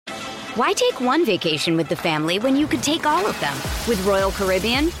Why take one vacation with the family when you could take all of them? With Royal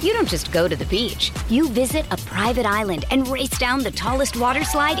Caribbean, you don't just go to the beach. You visit a private island and race down the tallest water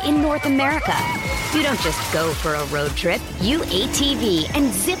slide in North America. You don't just go for a road trip. You ATV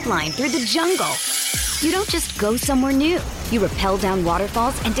and zip line through the jungle. You don't just go somewhere new. You rappel down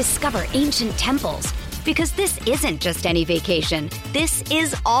waterfalls and discover ancient temples. Because this isn't just any vacation. This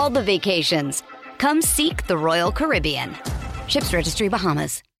is all the vacations. Come seek the Royal Caribbean. Ships Registry,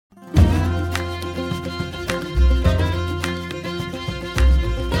 Bahamas.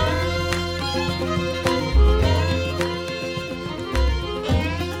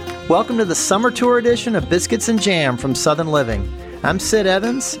 Welcome to the summer tour edition of Biscuits and Jam from Southern Living. I'm Sid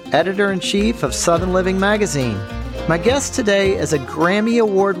Evans, editor-in-chief of Southern Living magazine. My guest today is a Grammy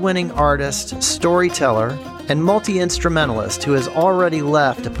Award-winning artist, storyteller, and multi-instrumentalist who has already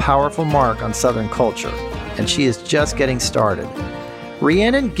left a powerful mark on Southern culture, and she is just getting started.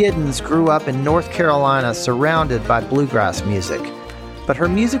 Rhiannon Giddens grew up in North Carolina surrounded by bluegrass music, but her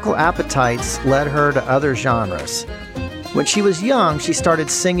musical appetites led her to other genres. When she was young, she started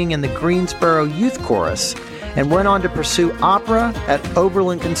singing in the Greensboro Youth Chorus and went on to pursue opera at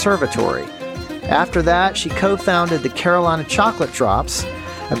Oberlin Conservatory. After that, she co-founded the Carolina Chocolate Drops,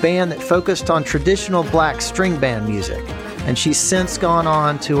 a band that focused on traditional black string band music, and she's since gone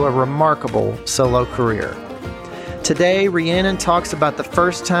on to a remarkable solo career. Today, Rhiannon talks about the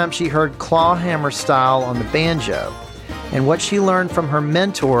first time she heard clawhammer style on the banjo and what she learned from her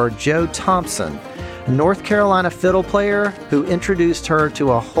mentor, Joe Thompson, a North Carolina fiddle player who introduced her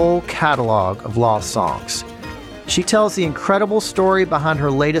to a whole catalog of lost songs. She tells the incredible story behind her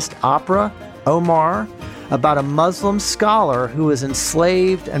latest opera, Omar, about a Muslim scholar who was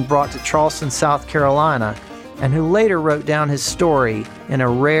enslaved and brought to Charleston, South Carolina, and who later wrote down his story in a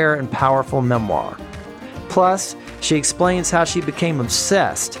rare and powerful memoir. Plus, she explains how she became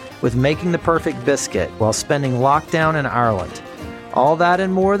obsessed with making the perfect biscuit while spending lockdown in Ireland. All that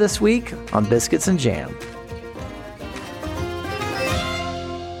and more this week on Biscuits and Jam.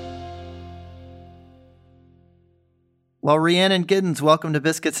 Well, Rhiannon Giddens, welcome to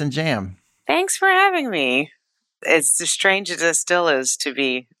Biscuits and Jam. Thanks for having me. It's as strange as it still is to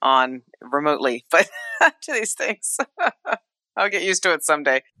be on remotely, but to these things. I'll get used to it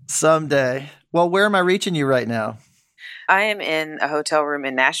someday. Someday. Well, where am I reaching you right now? I am in a hotel room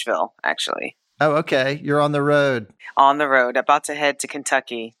in Nashville, actually. Oh, okay. You're on the road. On the road, about to head to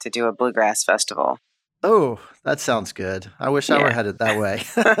Kentucky to do a bluegrass festival. Oh, that sounds good. I wish I were headed that way.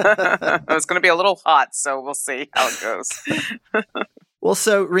 It's going to be a little hot, so we'll see how it goes. Well,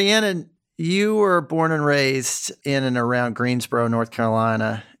 so Rhiannon, you were born and raised in and around Greensboro, North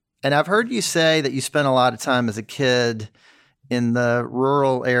Carolina. And I've heard you say that you spent a lot of time as a kid in the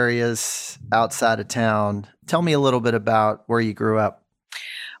rural areas outside of town. Tell me a little bit about where you grew up.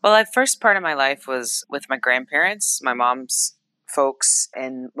 Well, the first part of my life was with my grandparents, my mom's folks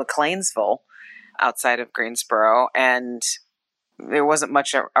in McLeansville, outside of Greensboro, and there wasn't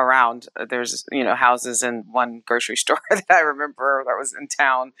much around. There's, houses and one grocery store that I remember that was in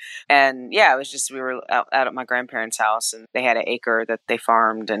town. And yeah, it was just, we were out at my grandparents' house, and they had an acre that they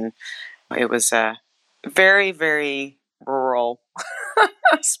farmed, and it was a very, very rural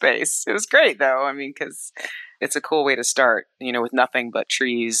space. It was great though. I mean, because it's a cool way to start, with nothing but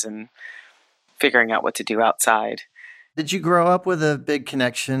trees and figuring out what to do outside. Did you grow up with a big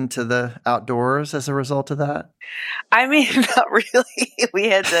connection to the outdoors as a result of that? I mean, not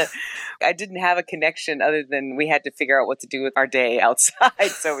really. I didn't have a connection other than we had to figure out what to do with our day outside.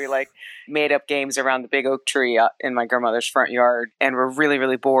 So we made up games around the big oak tree in my grandmother's front yard, and we're really,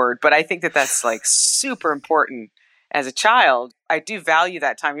 really bored. But I think that that's super important. As a child, I do value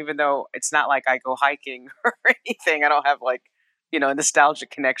that time, even though it's not like I go hiking or anything. I don't have a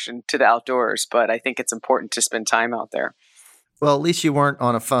nostalgic connection to the outdoors, but I think it's important to spend time out there. Well, at least you weren't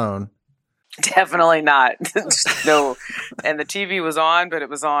on a phone. Definitely not. No. And the TV was on, but it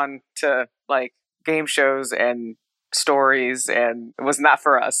was on to game shows and stories, and it was not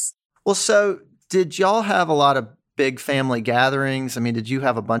for us. Well, so did y'all have a lot of big family gatherings? I mean, did you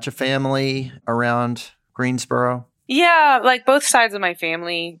have a bunch of family around Greensboro? Yeah, both sides of my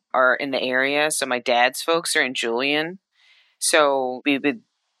family are in the area. So my dad's folks are in Julian. So we would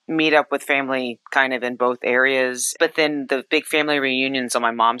meet up with family kind of in both areas. But then the big family reunions on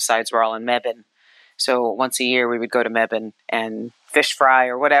my mom's sides were all in Mebane. So once a year we would go to Mebane and fish fry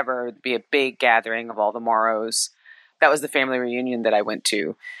or whatever. It'd be a big gathering of all the Morrows. That was the family reunion that I went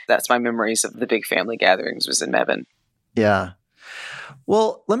to. That's my memories of the big family gatherings was in Mebane. Yeah.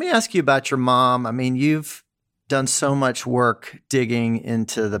 Well, let me ask you about your mom. I mean, you've done so much work digging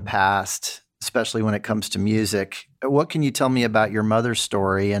into the past especially when it comes to music. What can you tell me about your mother's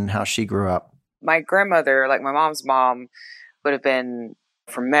story and how she grew up? My grandmother, like my mom's mom, would have been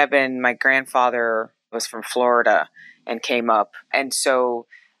from Mebane. My grandfather was from Florida and came up. And so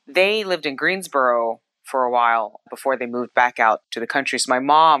they lived in Greensboro for a while before they moved back out to the country. So my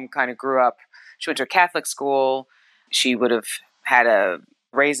mom kind of grew up, she went to a Catholic school. She would have had a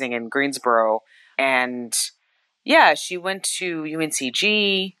raising in Greensboro. And yeah, she went to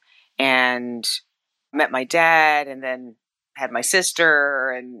UNCG and met my dad and then had my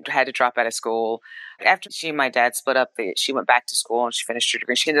sister and had to drop out of school. After she and my dad split up, she went back to school and she finished her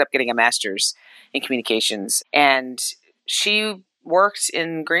degree. She ended up getting a master's in communications. And she worked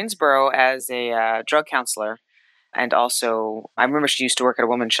in Greensboro as a drug counselor. And also, I remember she used to work at a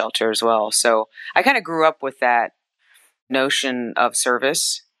women's shelter as well. So I kind of grew up with that notion of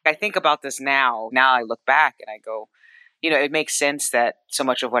service. I think about this now. Now I look back and I go, it makes sense that so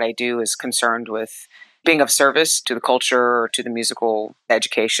much of what I do is concerned with being of service to the culture, to the musical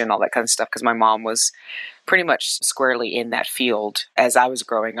education, all that kind of stuff. Because my mom was pretty much squarely in that field as I was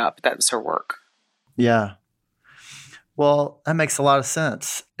growing up. That was her work. Yeah. Well, that makes a lot of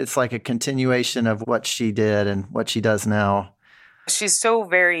sense. It's like a continuation of what she did and what she does now. She's so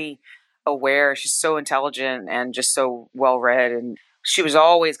very aware. She's so intelligent and just so well-read. And she was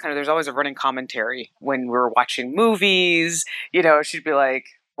always there's always a running commentary when we were watching movies. She'd be like,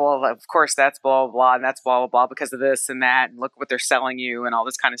 well, of course, that's blah, blah, blah, and that's blah, blah, blah because of this and that. And look what they're selling you and all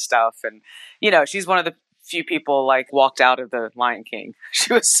this kind of stuff. And, she's one of the few people walked out of the Lion King.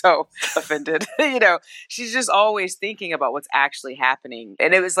 She was so offended. She's just always thinking about what's actually happening.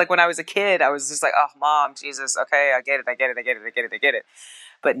 And it was like when I was a kid, I was just like, oh, Mom, Jesus, okay, I get it.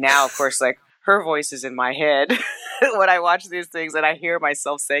 But now, of course, her voice is in my head when I watch these things and I hear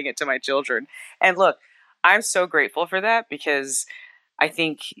myself saying it to my children. And look, I'm so grateful for that because I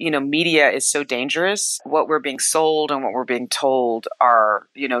think, media is so dangerous. What we're being sold and what we're being told are,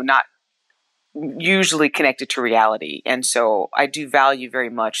 not usually connected to reality. And so I do value very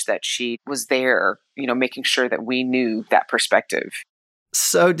much that she was there, making sure that we knew that perspective.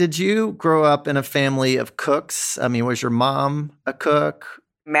 So did you grow up in a family of cooks? I mean, was your mom a cook?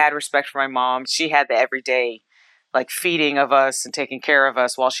 Mad respect for my mom. She had the everyday feeding of us and taking care of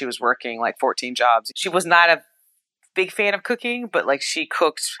us while she was working 14 jobs. She was not a big fan of cooking, but she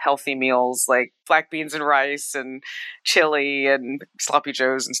cooked healthy meals like black beans and rice and chili and sloppy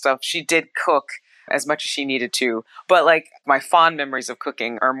joes and stuff. She did cook as much as she needed to. But my fond memories of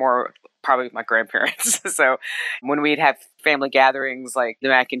cooking are more probably with my grandparents. So when we'd have family gatherings, like the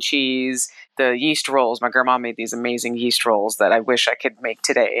mac and cheese, the yeast rolls, my grandma made these amazing yeast rolls that I wish I could make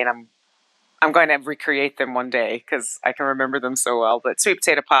today. And I'm going to recreate them one day because I can remember them so well. But sweet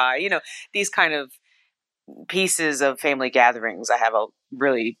potato pie, these kind of pieces of family gatherings I have a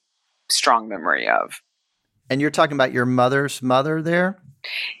really strong memory of. And you're talking about your mother's mother there?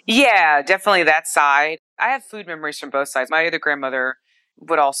 Yeah, definitely that side. I have food memories from both sides. My other grandmother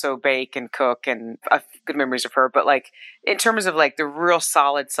would also bake and cook and good memories of her. But in terms of the real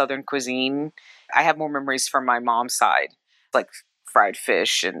solid Southern cuisine, I have more memories from my mom's side, like fried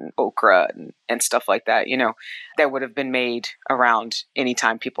fish and okra and stuff like that, that would have been made around any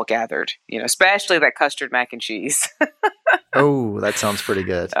time people gathered, especially that custard mac and cheese. Oh, that sounds pretty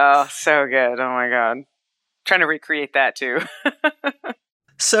good. Oh, so good. Oh my God. Trying to recreate that too.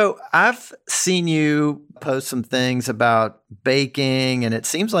 So I've seen you post some things about baking, and it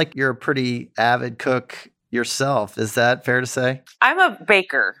seems like you're a pretty avid cook yourself. Is that fair to say? I'm a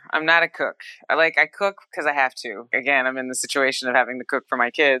baker. I'm not a cook. I cook because I have to. Again, I'm in the situation of having to cook for my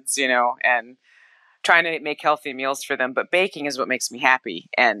kids, and trying to make healthy meals for them. But baking is what makes me happy.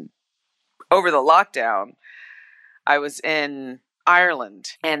 And over the lockdown, I was in Ireland,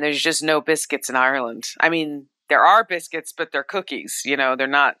 and there's just no biscuits in Ireland. I mean, there are biscuits, but they're cookies. They're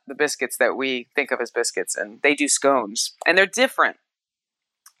not the biscuits that we think of as biscuits. And they do scones, and they're different.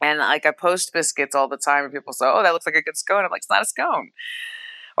 And I post biscuits all the time, and people say, "Oh, that looks like a good scone." I'm like, "It's not a scone."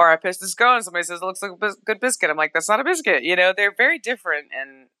 Or I post a scone, and somebody says, "It looks like a good biscuit." I'm like, "That's not a biscuit." They're very different.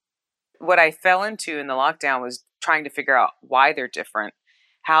 And what I fell into in the lockdown was trying to figure out why they're different,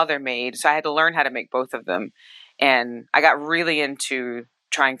 how they're made. So I had to learn how to make both of them. And I got really into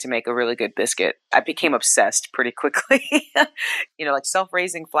trying to make a really good biscuit. I became obsessed pretty quickly.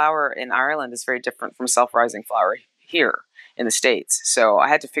 Self-raising flour in Ireland is very different from self-rising flour here in the States. So I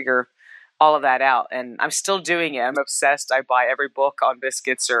had to figure all of that out, and I'm still doing it. I'm obsessed. I buy every book on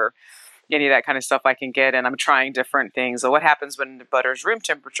biscuits or any of that kind of stuff I can get, and I'm trying different things. So what happens when the butter's room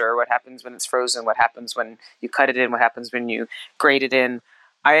temperature? What happens when it's frozen? What happens when you cut it in? What happens when you grate it in?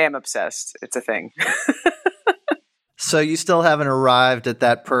 I am obsessed. It's a thing. So you still haven't arrived at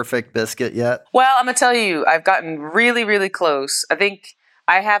that perfect biscuit yet? Well, I'm going to tell you, I've gotten really, really close. I think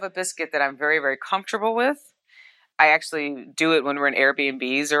I have a biscuit that I'm very, very comfortable with. I actually do it when we're in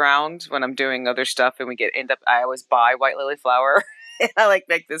Airbnbs around, when I'm doing other stuff and I always buy white lily flour and I like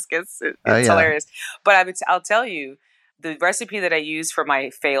make biscuits. It's hilarious. But I'll tell you, the recipe that I use for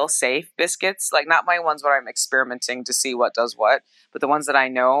my fail-safe biscuits, like not my ones where I'm experimenting to see what does what, but the ones that I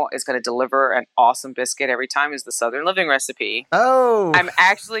know is going to deliver an awesome biscuit every time, is the Southern Living recipe. Oh, I'm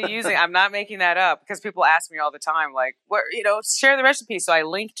not making that up, because people ask me all the time, like, what, share the recipe. So I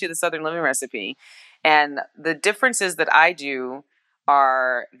link to the Southern Living recipe. And the differences that I do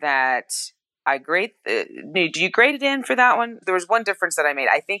are that I grate. Do you grate it in for that one? There was one difference that I made.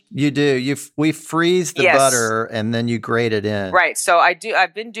 I think you do. We freeze the butter and then you grate it in. Right. So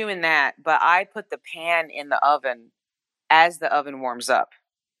I've been doing that, but I put the pan in the oven as the oven warms up,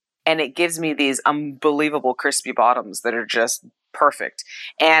 and it gives me these unbelievable crispy bottoms that are just perfect.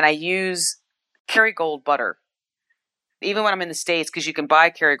 And I use Kerrygold butter, even when I'm in the States, because you can buy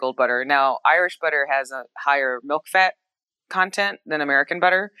Kerrygold butter. Now, Irish butter has a higher milk fat content than American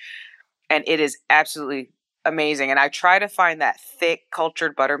butter, and it is absolutely amazing. And I try to find that thick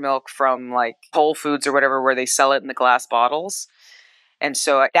cultured buttermilk from like Whole Foods or whatever, where they sell it in the glass bottles. And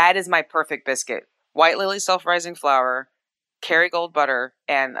so that is my perfect biscuit. White Lily self-rising flour, Kerrygold butter,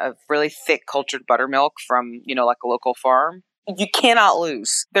 and a really thick cultured buttermilk from, like a local farm. You cannot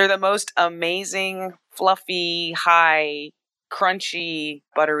lose. They're the most amazing, fluffy, high, crunchy,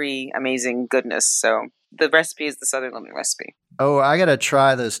 buttery, amazing goodness. So the recipe is the Southern Living recipe. Oh, I got to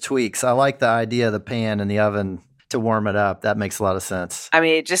try those tweaks. I like the idea of the pan in the oven to warm it up. That makes a lot of sense. I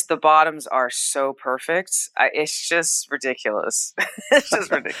mean, the bottoms are so perfect. It's just ridiculous. It's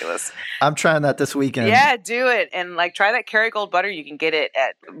just ridiculous. I'm trying that this weekend. Yeah, do it. And try that Kerrygold butter. You can get it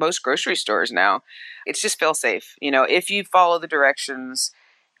at most grocery stores now. It's just feel safe. If you follow the directions,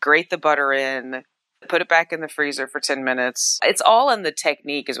 grate the butter in, put it back in the freezer for 10 minutes. It's all in the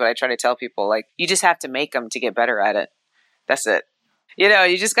technique, is what I try to tell people. You just have to make them to get better at it. That's it.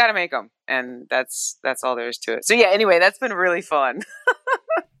 You just got to make them. And that's all there is to it. So yeah, anyway, that's been really fun.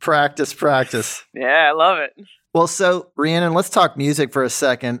 Practice. Yeah, I love it. Well, so Rhiannon, let's talk music for a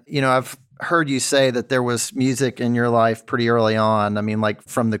second. I've heard you say that there was music in your life pretty early on. I mean, like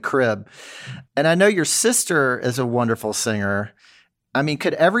from the crib. And I know your sister is a wonderful singer. I mean,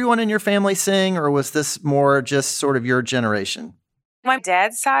 could everyone in your family sing, or was this more just sort of your generation? My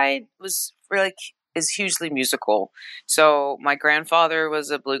dad's side is hugely musical. So my grandfather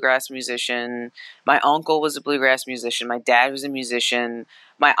was a bluegrass musician. My uncle was a bluegrass musician. My dad was a musician.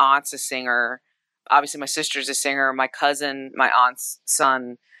 My aunt's a singer. Obviously, my sister's a singer. My cousin, my aunt's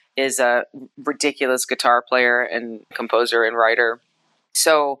son, is a ridiculous guitar player and composer and writer.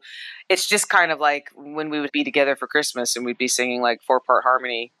 So it's just kind of like when we would be together for Christmas and we'd be singing like 4-part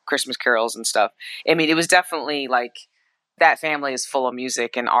harmony Christmas carols and stuff. I mean, it was definitely like that family is full of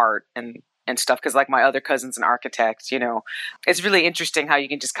music and art and stuff. Because like my other cousin's an architect, it's really interesting how you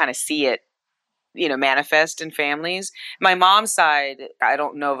can just kind of see it, manifest in families. My mom's side, I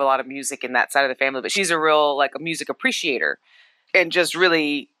don't know of a lot of music in that side of the family, but she's a real a music appreciator and just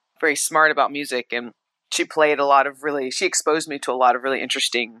really very smart about music. And she exposed me to a lot of really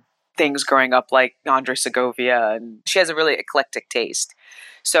interesting things growing up, like Andre Segovia, and she has a really eclectic taste.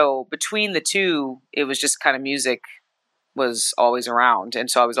 So between the two, it was just kind of music was always around. And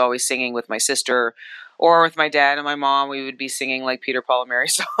so I was always singing with my sister or with my dad and my mom. We would be singing like Peter, Paul, and Mary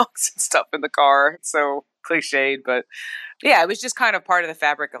songs and stuff in the car. So cliched, but yeah, it was just kind of part of the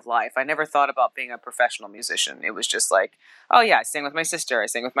fabric of life. I never thought about being a professional musician. It was just like, oh yeah, I sing with my sister. I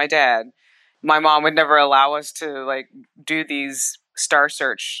sing with my dad. My mom would never allow us to do these Star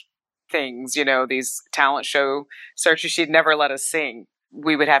Search things, these talent show searches. She'd never let us sing.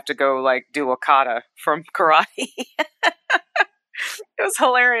 We would have to go do a kata from karate. It was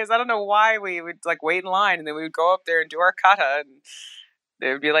hilarious. I don't know why we would wait in line, and then we would go up there and do our kata, and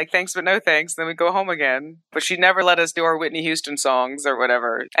they would be like, thanks, but no thanks. Then we'd go home again. But she never let us do our Whitney Houston songs or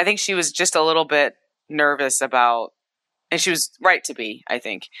whatever. I think she was just a little bit nervous about, and she was right to be, I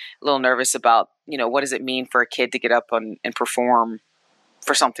think, a little nervous about, what does it mean for a kid to get up and perform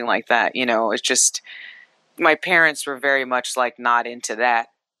for something like that? It's just, my parents were very much not into that.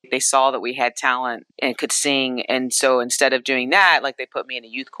 They saw that we had talent and could sing. And so instead of doing that, they put me in a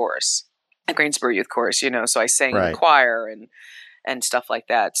youth chorus, a Greensboro youth chorus, so I sang in the choir and stuff like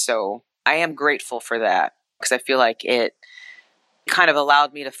that. So I am grateful for that, because I feel like it kind of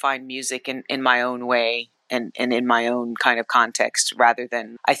allowed me to find music in my own way and in my own kind of context, rather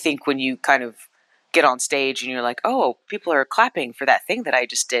than, I think when you kind of get on stage and you're like, oh, people are clapping for that thing that I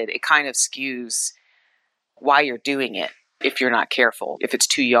just did, it kind of skews why you're doing it if you're not careful, if it's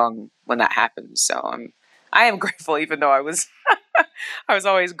too young when that happens. So I am grateful, even though I was I was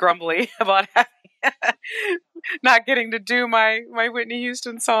always grumbly about not getting to do my Whitney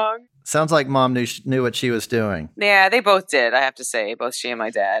Houston song. Sounds like Mom knew what she was doing. Yeah, they both did, I have to say. Both she and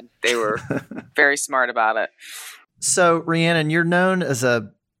my dad. They were very smart about it. So, Rhiannon, you're known as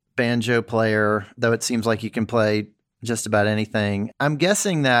a banjo player, though it seems like you can play just about anything. I'm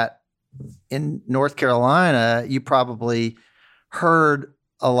guessing that in North Carolina, you probably heard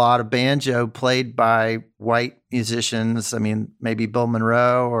a lot of banjo played by white musicians. I mean, maybe Bill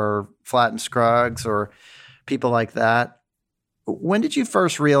Monroe or Flatt and Scruggs or people like that. When did you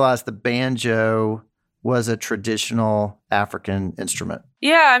first realize the banjo was a traditional African instrument?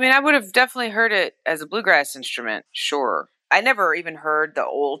 Yeah, I mean, I would have definitely heard it as a bluegrass instrument, sure. I never even heard the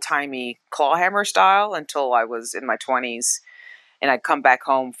old-timey clawhammer style until I was in my 20s, and I'd come back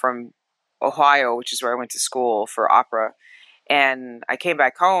home from Ohio, which is where I went to school for opera. And I came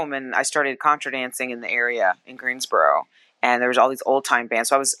back home and I started contra dancing in the area in Greensboro. And there was all these old time bands.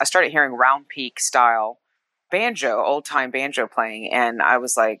 So I started hearing round peak style banjo, old time banjo playing. And I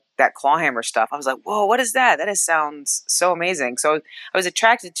was like, that clawhammer stuff. I was like, whoa, what is that? That sounds so amazing. So I was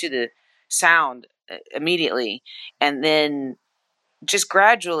attracted to the sound immediately. And then just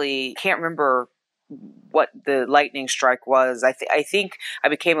gradually, can't remember what the lightning strike was. I think I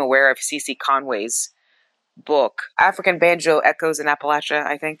became aware of CeCe Conway's book, African Banjo Echoes in Appalachia,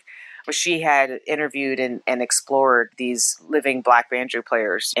 I think, where she had interviewed and explored these living black banjo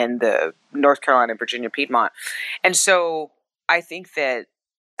players in the North Carolina, Virginia, Piedmont. And so I think that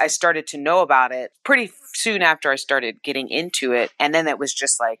I started to know about it pretty soon after I started getting into it. And then it was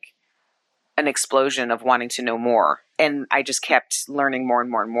just like an explosion of wanting to know more. And I just kept learning more and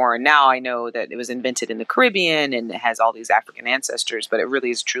more and more. And now I know that it was invented in the Caribbean and it has all these African ancestors, but it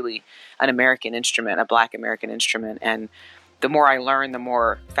really is truly an American instrument, a Black American instrument. And the more I learn, the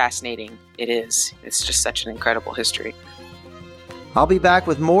more fascinating it is. It's just such an incredible history. I'll be back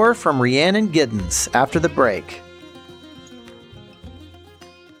with more from Rhiannon Giddens after the break.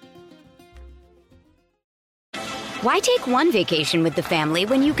 Why take one vacation with the family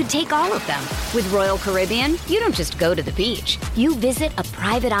when you could take all of them? With Royal Caribbean, you don't just go to the beach. You visit a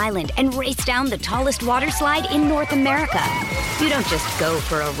private island and race down the tallest water slide in North America. You don't just go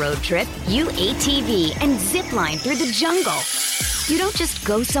for a road trip. You ATV and zip line through the jungle. You don't just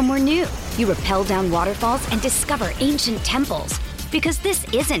go somewhere new. You rappel down waterfalls and discover ancient temples. Because this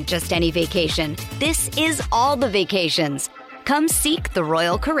isn't just any vacation. This is all the vacations. Come seek the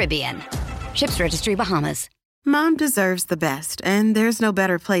Royal Caribbean. Ships Registry, Bahamas. Mom deserves the best, and there's no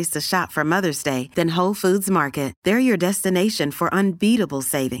better place to shop for Mother's Day than Whole Foods Market. They're your destination for unbeatable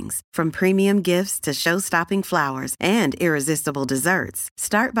savings, from premium gifts to show-stopping flowers and irresistible desserts.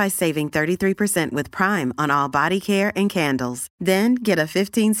 Start by saving 33% with Prime on all body care and candles. Then get a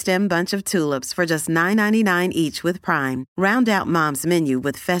 15-stem bunch of tulips for just $9.99 each with Prime. Round out Mom's menu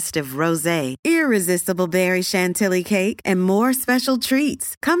with festive rosé, irresistible berry chantilly cake, and more special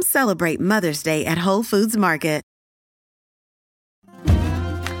treats. Come celebrate Mother's Day at Whole Foods Market.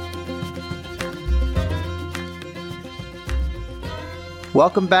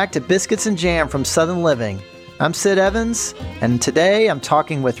 Welcome back to Biscuits and Jam from Southern Living. I'm Sid Evans, and today I'm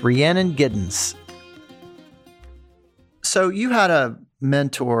talking with Rhiannon Giddens. So you had a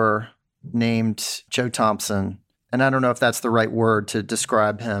mentor named Joe Thompson, and I don't know if that's the right word to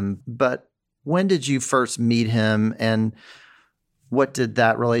describe him, but when did you first meet him, and what did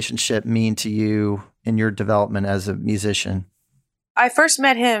that relationship mean to you in your development as a musician? I first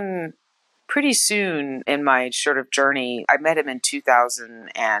met him pretty soon in my sort of journey. I met him in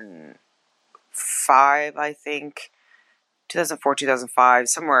 2005, I think. 2004, 2005,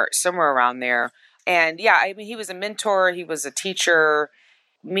 somewhere around there. And yeah, I mean, he was a mentor. He was a teacher.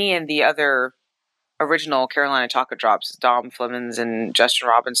 Me and the other original Carolina Taco Drops, Dom Flemons and Justin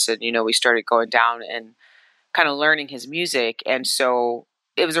Robinson, we started going down and kind of learning his music. And so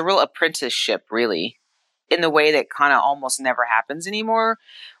it was a real apprenticeship, really, in the way that kind of almost never happens anymore,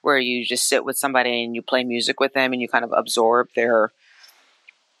 where you just sit with somebody and you play music with them and you kind of absorb their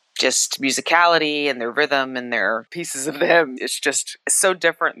just musicality and their rhythm and their pieces of them. It's so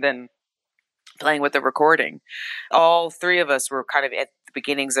different than playing with a recording. All three of us were kind of at the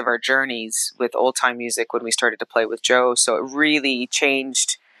beginnings of our journeys with old time music when we started to play with Joe. So it really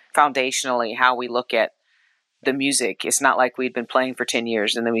changed foundationally how we look at the music. It's not like we'd been playing for 10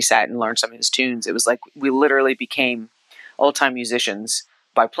 years and then we sat and learned some of his tunes. It was like we literally became old time musicians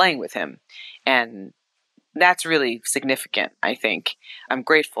by playing with him. And that's really significant, I think. I'm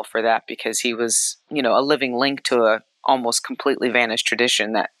grateful for that because he was, a living link to almost completely vanished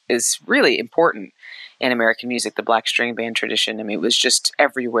tradition that is really important in American music, the black string band tradition. I mean, it was just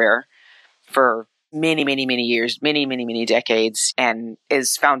everywhere for many, many, many years, many, many, many decades, and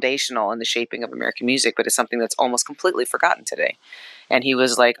is foundational in the shaping of American music, but it's something that's almost completely forgotten today. And he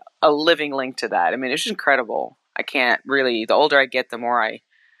was like a living link to that. I mean, it's just incredible. I can't really, the older I get, the more I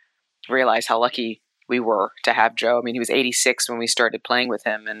realize how lucky we were to have Joe. I mean, he was 86 when we started playing with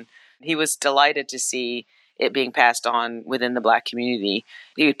him, and he was delighted to see it being passed on within the black community.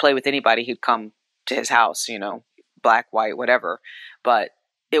 He would play with anybody who'd come to his house, you know, black, white, whatever. But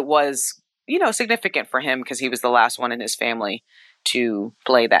it was, you know, significant for him because he was the last one in his family to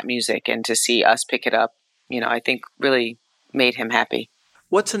play that music, and to see us pick it up, you know, I think really made him happy.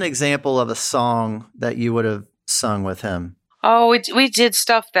 What's an example of a song that you would have sung with him? Oh, we did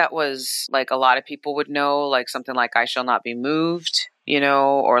stuff that was like a lot of people would know, like something like I Shall Not Be Moved, you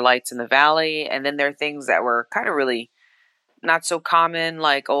know, or Lights in the Valley. And then there are things that were kind of really not so common,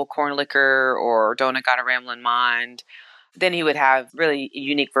 like Old Corn Liquor or Don't I Got a Ramblin' Mind. Then he would have really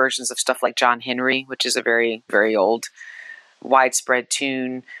unique versions of stuff like John Henry, which is a very, very old, widespread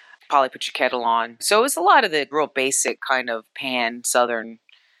tune. Polly Put Your Kettle On. So it was a lot of the real basic kind of pan Southern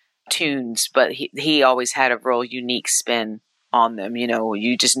tunes, but he always had a real unique spin on them. You know,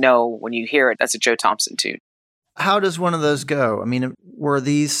 you just know when you hear it, that's a Joe Thompson tune. How does one of those go? I mean, were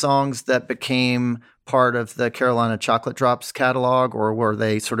these songs that became part of the Carolina Chocolate Drops catalog, or were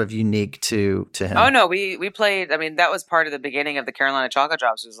they sort of unique to him? Oh, no, we played, I mean, that was part of the beginning of the Carolina Chocolate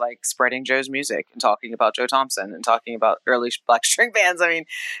Drops, was like spreading Joe's music and talking about Joe Thompson and talking about early black string bands. I mean,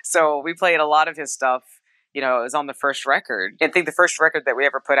 so we played a lot of his stuff. You know, it was on the first record. I think the first record that we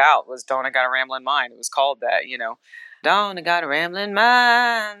ever put out was Don't I Got a Ramblin' Mind. It was called that, you know. Don't I got a rambling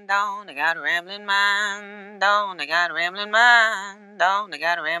mind, don't I got a rambling mind, don't I got a rambling mind, don't I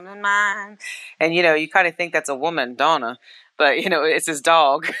got a rambling mind. And, you know, you kind of think that's a woman, Donna, but, you know, it's his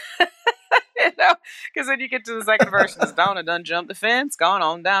dog. You know, because then you get to the second verse, it's Donna done jumped the fence, gone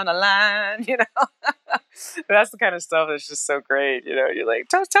on down the line, you know. That's the kind of stuff that's just so great, you know. You're like,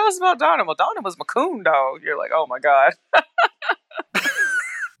 tell us about Donna. Well, Donna was my coon dog. You're like, oh my God.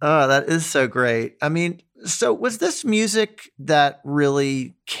 Oh, that is so great. I mean, so was this music that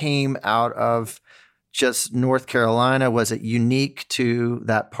really came out of just North Carolina? Was it unique to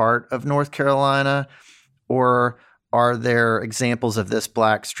that part of North Carolina? Or are there examples of this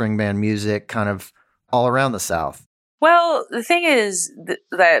black string band music kind of all around the South? Well, the thing is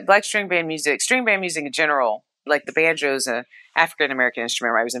that black string band music in general, like the banjo is an African-American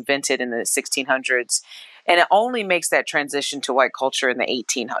instrument, right? It was invented in the 1600s. And it only makes that transition to white culture in the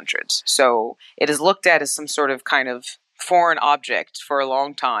 1800s. So it is looked at as some sort of kind of foreign object for a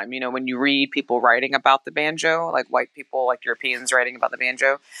long time. You know, when you read people writing about the banjo, like white people, like Europeans writing about the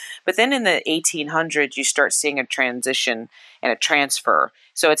banjo. But then in the 1800s, you start seeing a transition and a transfer.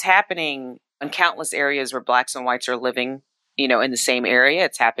 So it's happening in countless areas where blacks and whites are living, you know, in the same area.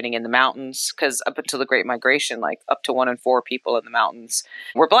 It's happening in the mountains, because up until the Great Migration, like up to 1 in 4 people in the mountains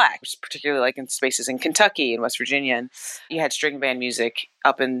were black, particularly like in spaces in Kentucky and West Virginia. And you had string band music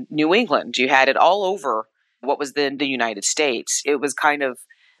up in New England. You had it all over what was then the United States. It was kind of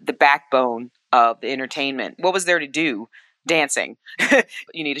the backbone of the entertainment. What was there to do? Dancing.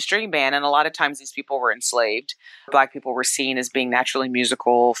 You need a string band, and a lot of times these people were enslaved. Black people were seen as being naturally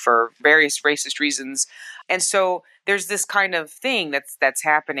musical for various racist reasons. And so there's this kind of thing that's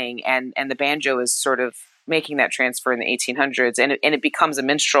happening, and the banjo is sort of making that transfer in the 1800s, and it becomes a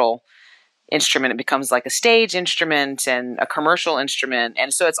minstrel instrument. It becomes like a stage instrument and a commercial instrument.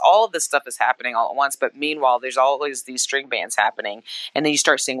 And so it's all of this stuff is happening all at once. But meanwhile, there's always these string bands happening. And then you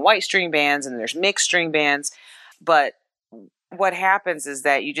start seeing white string bands, and there's mixed string bands. But what happens is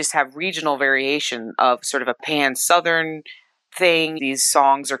that you just have regional variation of sort of a pan-Southern thing. These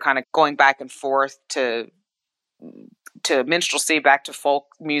songs are kind of going back and forth to minstrelsy, back to folk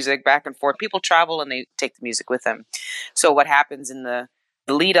music, back and forth. People travel and they take the music with them. So what happens in the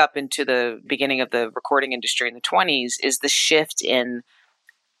lead up into the beginning of the recording industry in the 1920s is the shift in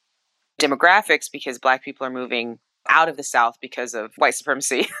demographics, because black people are moving out of the South because of white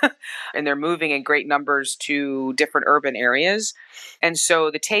supremacy. And they're moving in great numbers to different urban areas. And so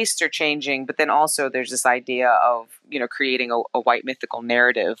the tastes are changing, but then also there's this idea of, you know, creating a white mythical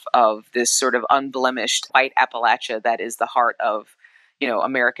narrative of this sort of unblemished white Appalachia that is the heart of, you know,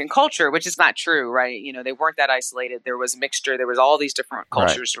 American culture, which is not true, right? You know, they weren't that isolated. There was a mixture. There was all these different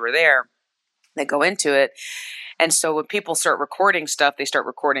cultures that were there that go into it. And so when people start recording stuff, they start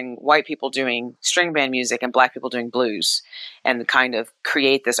recording white people doing string band music and black people doing blues, and kind of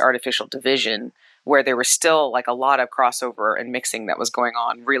create this artificial division where there was still like a lot of crossover and mixing that was going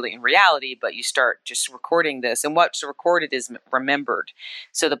on really in reality, but you start just recording this, and what's recorded is remembered.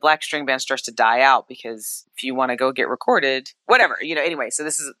 So the black string band starts to die out because if you want to go get recorded, whatever, anyway, so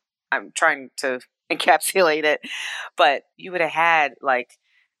this is, I'm trying to encapsulate it, but you would have had like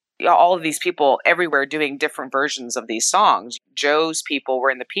all of these people everywhere doing different versions of these songs. Joe's people were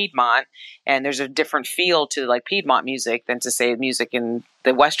in the Piedmont, and there's a different feel to like Piedmont music than to say music in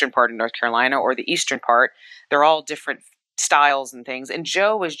the western part of North Carolina or the eastern part. They're all different styles and things. And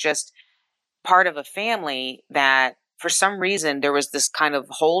Joe was just part of a family that for some reason there was this kind of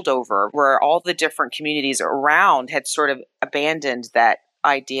holdover where all the different communities around had sort of abandoned that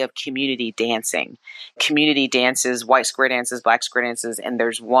idea of community dancing. Community dances, white square dances, black square dances, and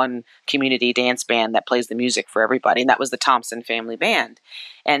there's one community dance band that plays the music for everybody, and that was the Thompson Family Band.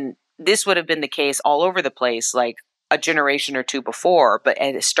 And this would have been the case all over the place, like a generation or two before, but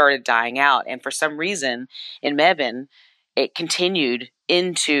it started dying out. And for some reason, in Mebane, it continued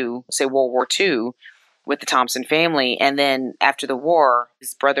into, say, World War II, with the Thompson family. And then after the war,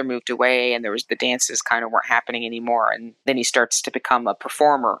 his brother moved away and the dances kind of weren't happening anymore. And then he starts to become a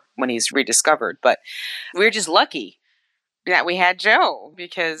performer when he's rediscovered. But we're just lucky that we had Joe,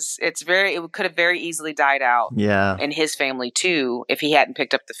 because it could have very easily died out. Yeah. And his family too, if he hadn't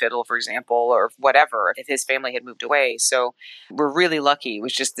picked up the fiddle, for example, or whatever, if his family had moved away. So we're really lucky. It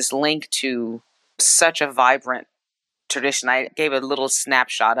was just this link to such a vibrant tradition. I gave a little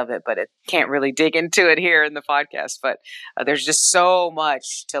snapshot of it, but it can't really dig into it here in the podcast. But there's just so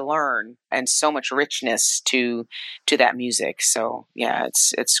much to learn and so much richness to that music. So yeah,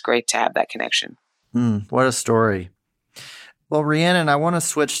 it's great to have that connection. What a story. Well, Rhiannon, I want to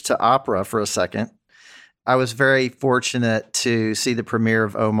switch to opera for a second. I was very fortunate to see the premiere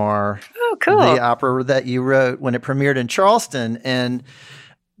of Omar. Oh, cool. The opera that you wrote when it premiered in Charleston. And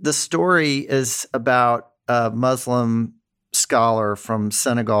the story is about a Muslim scholar from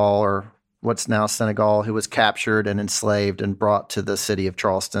Senegal, or what's now Senegal, who was captured and enslaved and brought to the city of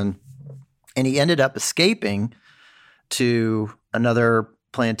Charleston. And he ended up escaping to another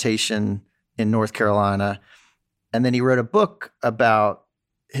plantation in North Carolina. And then he wrote a book about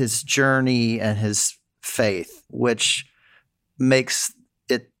his journey and his faith, which makes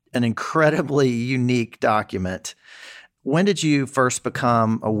it an incredibly unique document. When did you first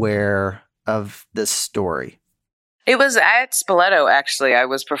become aware of this story? It was at Spoleto, actually. I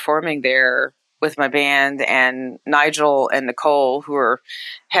was performing there with my band, and Nigel and Nicole, who are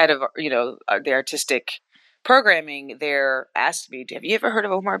head of, the artistic programming there, asked me, have you ever heard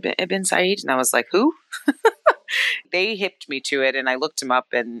of Omar Ibn Said? And I was like, who? They hipped me to it, and I looked him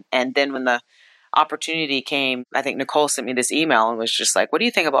up, and then when the opportunity came, I think Nicole sent me this email and was just like, what do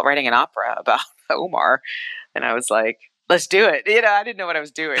you think about writing an opera about Omar? And I was like, let's do it. I didn't know what I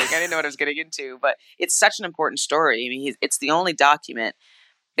was doing. I didn't know what I was getting into, but it's such an important story. I mean, it's the only document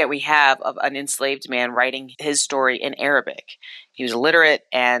that we have of an enslaved man writing his story in Arabic. He was illiterate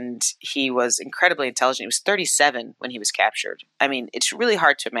and he was incredibly intelligent. He was 37 when he was captured. I mean, it's really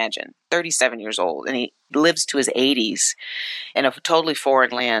hard to imagine. 37 years old, and he lives to his 80s in a totally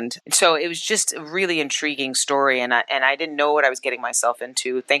foreign land. So it was just a really intriguing story, and I didn't know what I was getting myself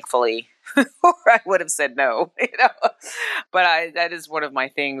into, thankfully, or I would have said no. But that is one of my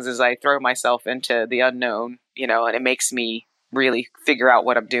things, is I throw myself into the unknown, and it makes me really figure out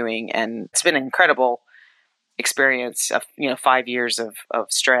what I'm doing. And it's been an incredible experience of, 5 years of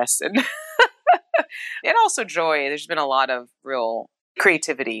stress and and also joy. There's been a lot of real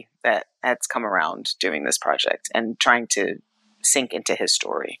creativity that has come around doing this project and trying to sink into his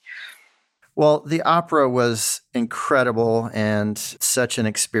story. Well, the opera was incredible and such an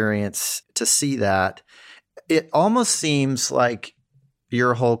experience to see that. It almost seems like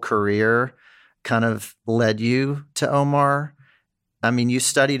your whole career kind of led you to Omar. I mean, you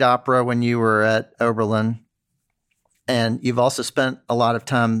studied opera when you were at Oberlin, and you've also spent a lot of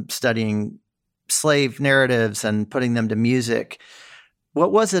time studying slave narratives and putting them to music.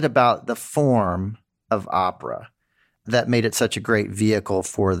 What was it about the form of opera that made it such a great vehicle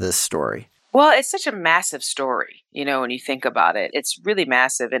for this story? Well, it's such a massive story, when you think about it. It's really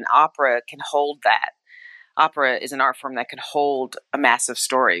massive, and opera can hold that. Opera is an art form that can hold a massive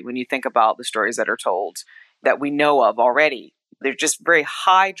story when you think about the stories that are told that we know of already. They're just very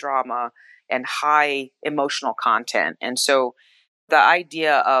high drama and high emotional content. And so the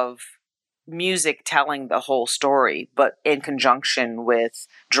idea of music telling the whole story, but in conjunction with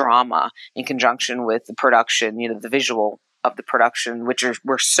drama, in conjunction with the production, the visual of the production, which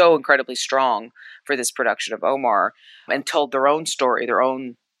were so incredibly strong for this production of Omar, and told their own story, their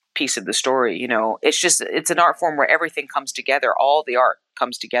own piece of the story. It's an art form where everything comes together. All the art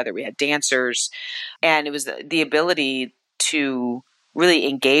comes together. We had dancers, and it was the ability to really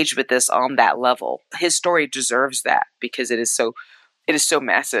engage with this on that level. His story deserves that because it is so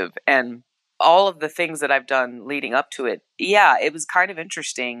massive. And all of the things that I've done leading up to it, yeah, it was kind of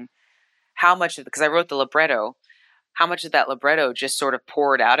interesting how much of, because I wrote the libretto, how much of that libretto just sort of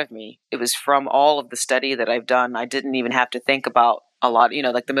poured out of me. It was from all of the study that I've done. I didn't even have to think about a lot,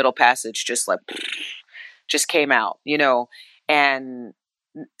 like the middle passage just came out, and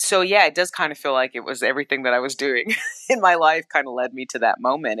so, yeah, it does kind of feel like it was everything that I was doing in my life kind of led me to that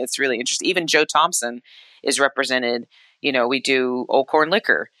moment. It's really interesting. Even Joe Thompson is represented, we do Old Corn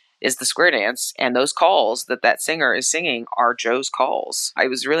Liquor is the square dance, and those calls that singer is singing are Joe's calls. It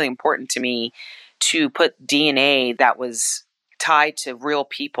was really important to me to put DNA that was tied to real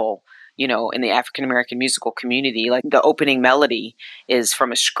people, in the African-American musical community. Like the opening melody is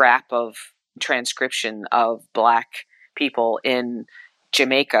from a scrap of transcription of Black people in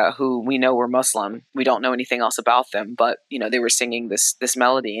Jamaica who we know were Muslim. We don't know anything else about them, but, they were singing this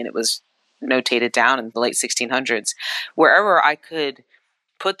melody, and it was notated down in the late 1600s. Wherever I could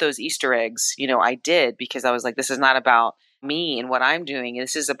put those Easter eggs, I did, because I was like, this is not about me and what I'm doing.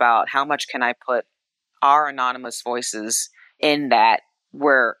 This is about how much can I put our anonymous voices in that,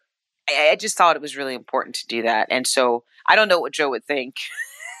 where I just thought it was really important to do that. And so I don't know what Joe would think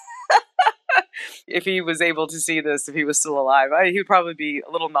if he was able to see this, if he was still alive. He would probably be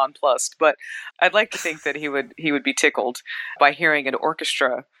a little nonplussed, but I'd like to think that he would be tickled by hearing an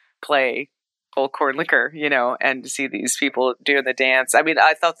orchestra play Old Corn Liquor, and to see these people doing the dance. I mean,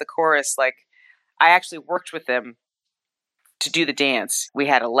 I thought the chorus, I actually worked with them to do the dance. We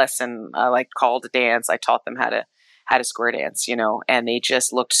had a lesson, called a dance. I taught them how to square dance, and they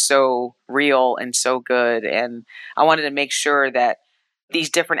just looked so real and so good. And I wanted to make sure that these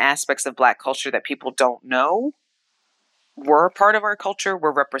different aspects of Black culture that people don't know were part of our culture,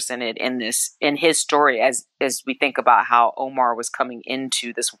 were represented in his story, as we think about how Omar was coming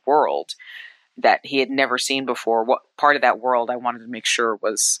into this world that he had never seen before. What part of that world I wanted to make sure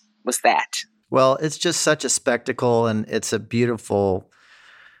was that. Well, it's just such a spectacle, and it's a beautiful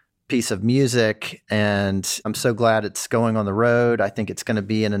piece of music, and I'm so glad it's going on the road. I think it's going to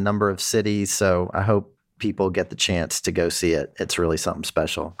be in a number of cities, so I hope people get the chance to go see it. It's really something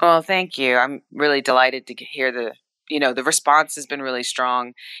special. Well, thank you. I'm really delighted to hear the response has been really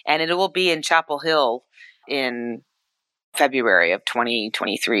strong, and it will be in Chapel Hill in February of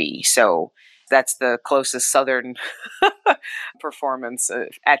 2023. So that's the closest Southern performance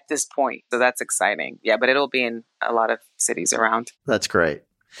at this point. So that's exciting. Yeah, but it'll be in a lot of cities around. That's great.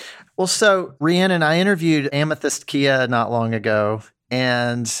 Well, so Rhiannon, I interviewed Amethyst Kia not long ago,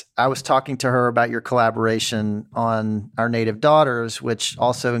 and I was talking to her about your collaboration on Our Native Daughters, which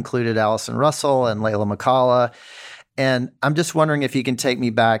also included Allison Russell and Layla McCalla. And I'm just wondering if you can take me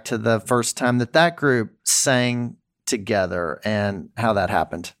back to the first time that group sang together and how that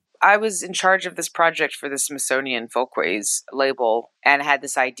happened. I was in charge of this project for the Smithsonian Folkways label, and had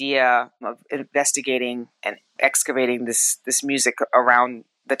this idea of investigating and excavating this music around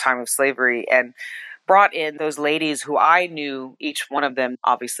the time of slavery, and brought in those ladies who I knew, each one of them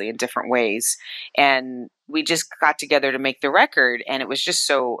obviously in different ways. And we just got together to make the record, and it was just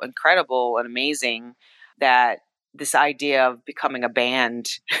so incredible and amazing that this idea of becoming a band,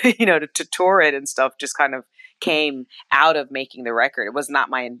 to tour it and stuff just kind of came out of making the record. It was not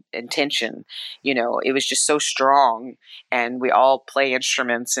my intention. It was just so strong, and we all play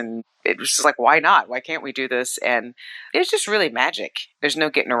instruments, and it was just like, why not? Why can't we do this? And it was just really magic. There's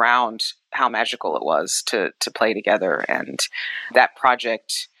no getting around how magical it was to play together. And that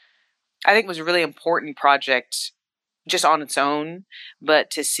project, I think, was a really important project just on its own,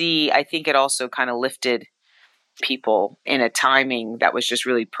 but to see, I think it also kind of lifted people in a timing that was just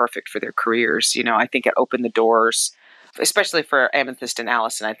really perfect for their careers. I think it opened the doors, especially for Amethyst and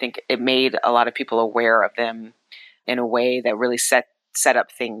Allison. I think it made a lot of people aware of them in a way that really set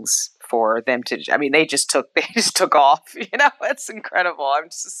up things for them to, they just took off, it's incredible.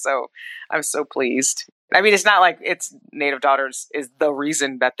 I'm so pleased. It's not like it's Native Daughters is the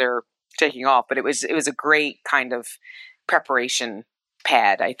reason that they're taking off, but it was a great kind of preparation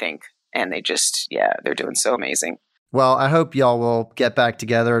pad, I think. And they're doing so amazing. Well, I hope y'all will get back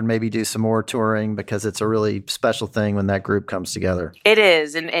together and maybe do some more touring, because it's a really special thing when that group comes together. It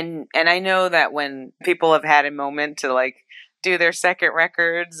is. And I know that when people have had a moment to do their second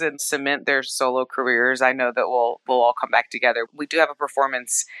records and cement their solo careers, I know that we'll all come back together. We do have a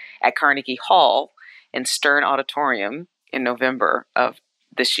performance at Carnegie Hall in Stern Auditorium in November of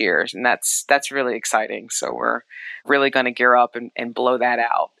this year, and that's really exciting. So we're really going to gear up and blow that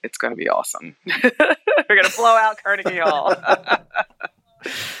out. It's going to be awesome. We're going to blow out Carnegie Hall.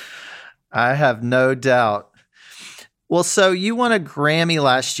 I have no doubt. Well, so you won a Grammy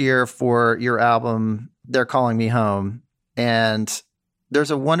last year for your album, They're Calling Me Home. And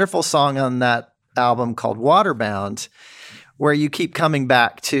there's a wonderful song on that album called Waterbound, where you keep coming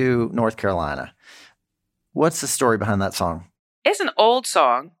back to North Carolina. What's the story behind that song? It's an old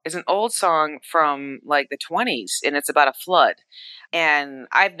song. It's an old song from like the 20s, and it's about a flood. And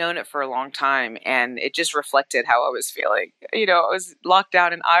I've known it for a long time, and it just reflected how I was feeling. You know, I was locked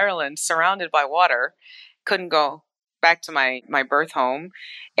down in Ireland, surrounded by water, couldn't go back to my birth home.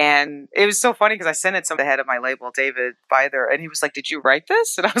 And it was so funny because I sent it to the head of my label, David Bither, and he was like, "Did you write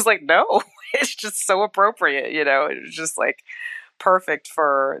this?" And I was like, "No." It's just so appropriate, you know. It was just like perfect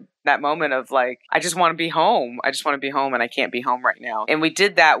for that moment of like, I just want to be home. I just want to be home, and I can't be home right now. And we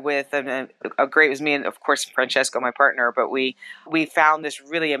did that with a great, it was me and of course Francesco, my partner, but we found this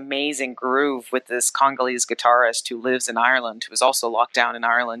really amazing groove with this Congolese guitarist who lives in Ireland, who was also locked down in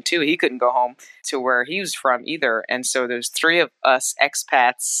Ireland too. He couldn't go home to where he was from either. And so there's three of us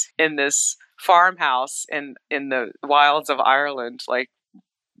expats in this farmhouse in the wilds of Ireland, like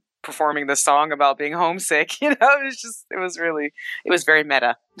performing the song about being homesick. You know, it was very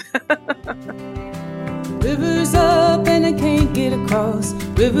meta. Rivers up and I can't get across.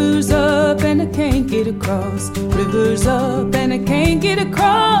 Rivers up and I can't get across. Rivers up and I can't get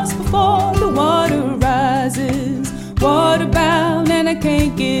across before the water rises. Waterbound and I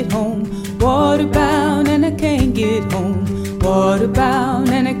can't get home. Waterbound and I can't get home. Waterbound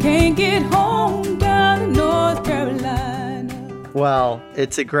and I can't get home down in North Carolina. Well,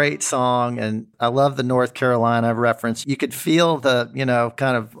 it's a great song, and I love the North Carolina reference. You could feel the, you know,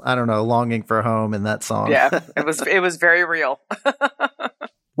 kind of, I don't know, longing for home in that song. Yeah, it was very real.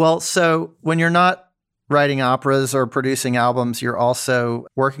 Well, so when you're not writing operas or producing albums, you're also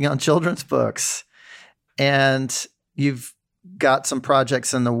working on children's books, and you've got some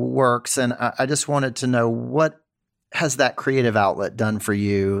projects in the works. And I just wanted to know, what has that creative outlet done for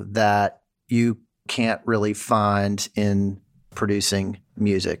you that you can't really find in producing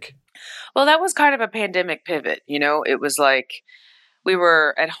music? Well, that was kind of a pandemic pivot. You know, it was like we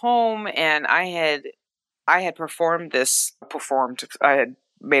were at home, and I had I had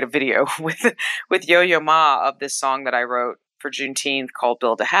made a video with Yo-Yo Ma of this song that I wrote for Juneteenth called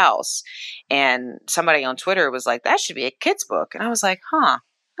Build a House. And somebody on Twitter was like, that should be a kid's book. And I was like,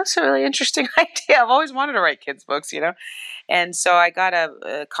 that's a really interesting idea. I've always wanted to write kids' books, you know? And so I got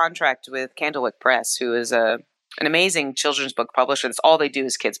a contract with Candlewick Press, who is an amazing children's book publisher. That's all they do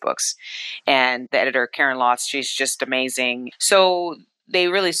is kids' books. And the editor, Karen Lotz, she's just amazing. So they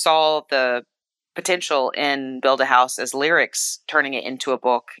really saw the potential in Build a House as lyrics, turning it into a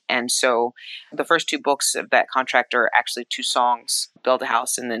book. And so the first two books of that contract are actually two songs, Build a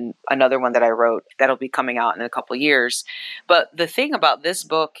House, and then another one that I wrote that'll be coming out in a couple of years. But the thing about this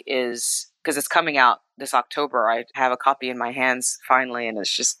book is, because it's coming out this October, I have a copy in my hands finally, and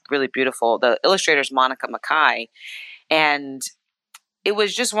it's just really beautiful. The illustrator is Monica Mackay. And it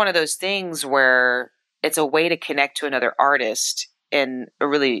was just one of those things where it's a way to connect to another artist in a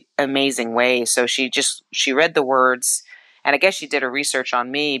really amazing way. So she read the words, and I guess she did her research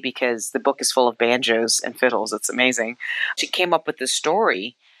on me because the book is full of banjos and fiddles. It's amazing. She came up with this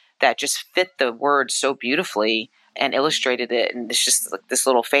story that just fit the words so beautifully and illustrated it. And it's just like this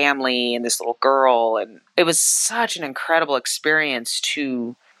little family and this little girl. And it was such an incredible experience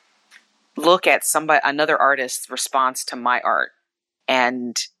to look at another artist's response to my art.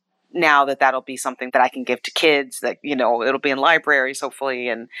 And now that'll be something that I can give to kids, that, you know, it'll be in libraries, hopefully.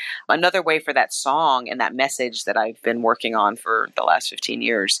 And another way for that song and that message that I've been working on for the last 15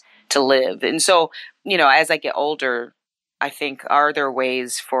 years to live. And so, you know, as I get older, I think, are there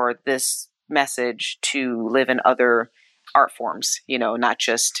ways for this message to live in other art forms, you know, not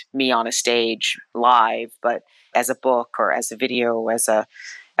just me on a stage live, but as a book or as a video, as a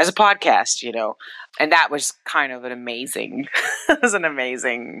podcast, you know. And that was kind of an amazing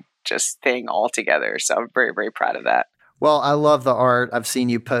just thing altogether. So I'm very, very proud of that. Well, I love the art. I've seen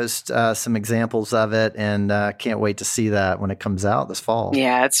you post some examples of it, and can't wait to see that when it comes out this fall.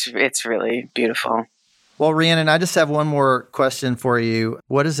 Yeah, it's really beautiful. Well, Rhiannon, I just have one more question for you.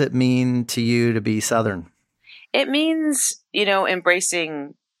 What does it mean to you to be Southern? It means, you know,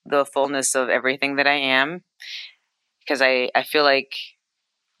 embracing the fullness of everything that I am, because I feel like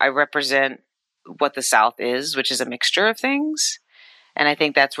I represent what the South is, which is a mixture of things. And I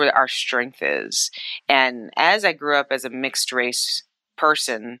think that's where our strength is. And as I grew up as a mixed race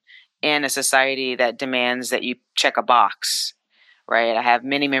person in a society that demands that you check a box, right? I have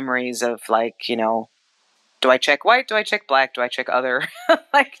many memories of, like, you know, do I check white? Do I check black? Do I check other?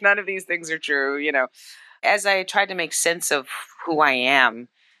 Like, none of these things are true, you know. as I tried to make sense of who I am,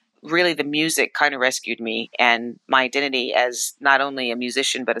 really the music kind of rescued me and my identity as not only a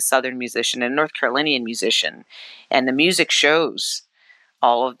musician, but a Southern musician and North Carolinian musician. And the music shows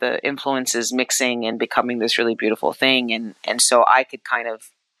all of the influences mixing and becoming this really beautiful thing. And so I could kind of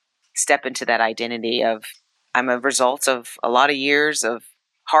step into that identity of, I'm a result of a lot of years of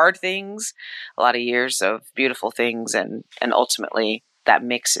hard things, a lot of years of beautiful things. And ultimately that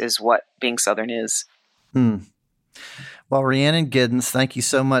mix is what being Southern is. Well, Rhiannon Giddens, thank you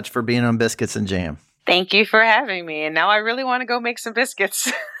so much for being on Biscuits and Jam. Thank you for having me. And now I really want to go make some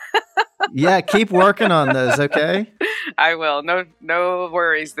biscuits. Yeah, keep working on those, okay? I will. No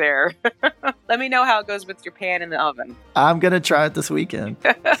worries there. Let me know how it goes with your pan in the oven. I'm going to try it this weekend.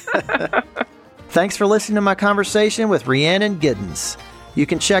 Thanks for listening to my conversation with Rhiannon Giddens. You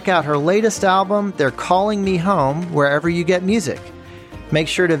can check out her latest album, They're Calling Me Home, wherever you get music. Make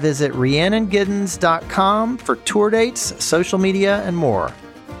sure to visit RhiannonGiddens.com for tour dates, social media, and more.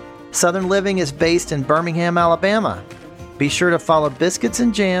 Southern Living is based in Birmingham, Alabama. Be sure to follow Biscuits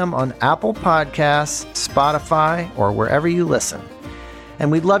and Jam on Apple Podcasts, Spotify, or wherever you listen.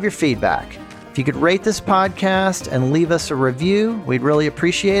 And we'd love your feedback. If you could rate this podcast and leave us a review, we'd really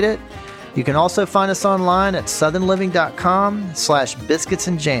appreciate it. You can also find us online at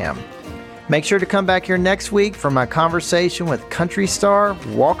southernliving.com/biscuitsandjam. Make sure to come back here next week for my conversation with country star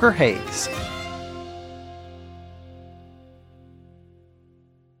Walker Hayes.